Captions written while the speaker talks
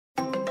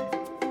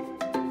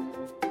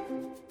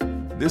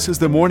This is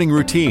the Morning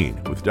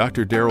Routine with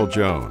Dr. Darrell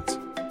Jones.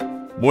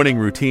 Morning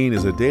Routine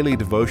is a daily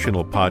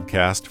devotional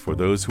podcast for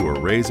those who are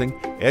raising,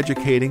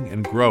 educating,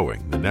 and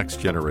growing the next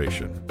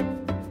generation.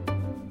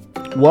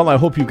 Well, I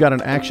hope you've got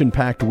an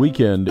action-packed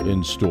weekend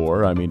in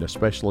store.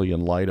 Especially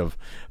in light of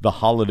the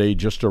holiday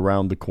just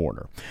around the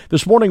corner.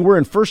 This morning we're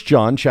in 1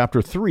 John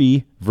chapter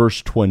 3,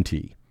 verse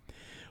 20.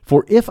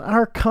 For if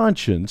our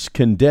conscience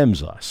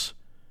condemns us,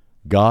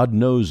 God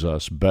knows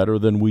us better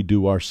than we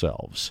do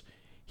ourselves.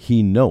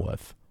 He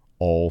knoweth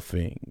all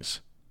things.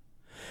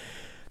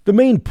 The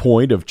main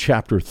point of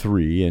chapter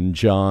 3 in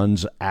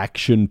John's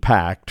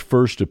action-packed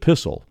first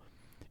epistle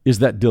is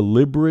that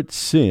deliberate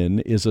sin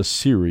is a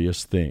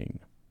serious thing.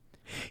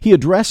 He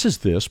addresses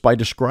this by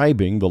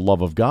describing the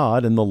love of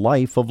God and the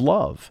life of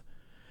love.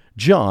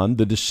 John,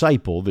 the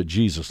disciple that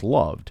Jesus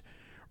loved,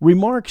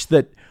 remarks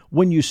that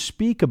when you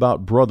speak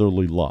about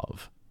brotherly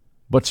love,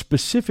 but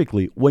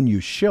specifically when you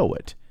show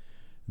it,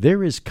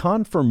 there is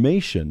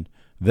confirmation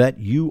that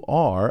you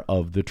are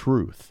of the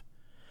truth.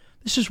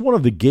 This is one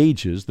of the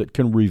gauges that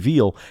can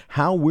reveal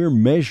how we're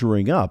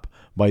measuring up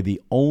by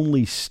the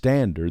only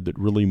standard that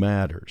really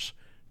matters,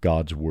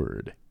 God's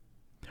Word.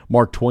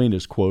 Mark Twain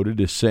is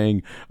quoted as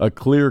saying, "A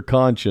clear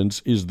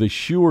conscience is the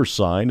sure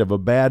sign of a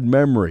bad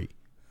memory."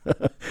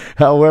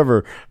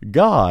 However,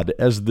 God,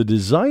 as the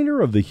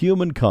designer of the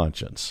human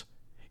conscience,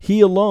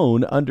 He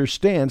alone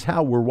understands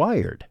how we're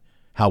wired,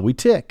 how we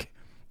tick,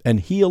 and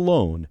He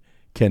alone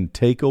can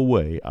take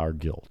away our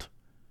guilt.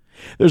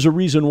 There's a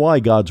reason why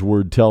God's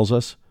Word tells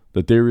us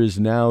that there is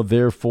now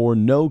therefore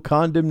no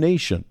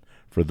condemnation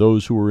for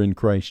those who are in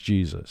Christ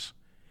Jesus.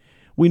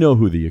 We know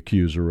who the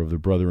accuser of the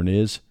brethren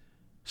is.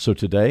 So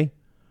today,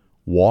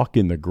 walk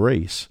in the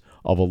grace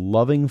of a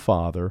loving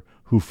Father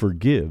who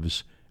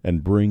forgives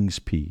and brings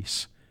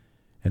peace,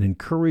 and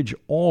encourage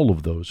all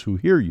of those who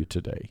hear you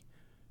today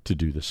to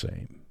do the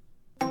same.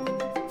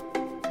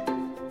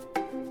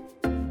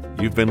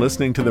 You've been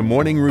listening to the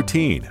Morning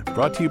Routine,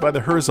 brought to you by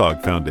the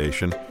Herzog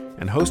Foundation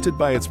and hosted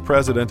by its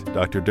president,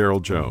 Dr.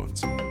 Darrell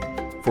Jones.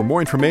 For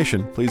more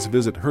information, please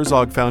visit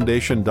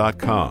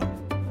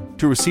herzogfoundation.com.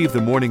 To receive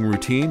the Morning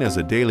Routine as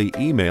a daily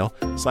email,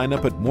 sign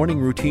up at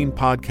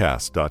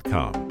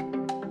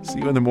morningroutinepodcast.com. See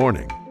you in the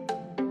morning.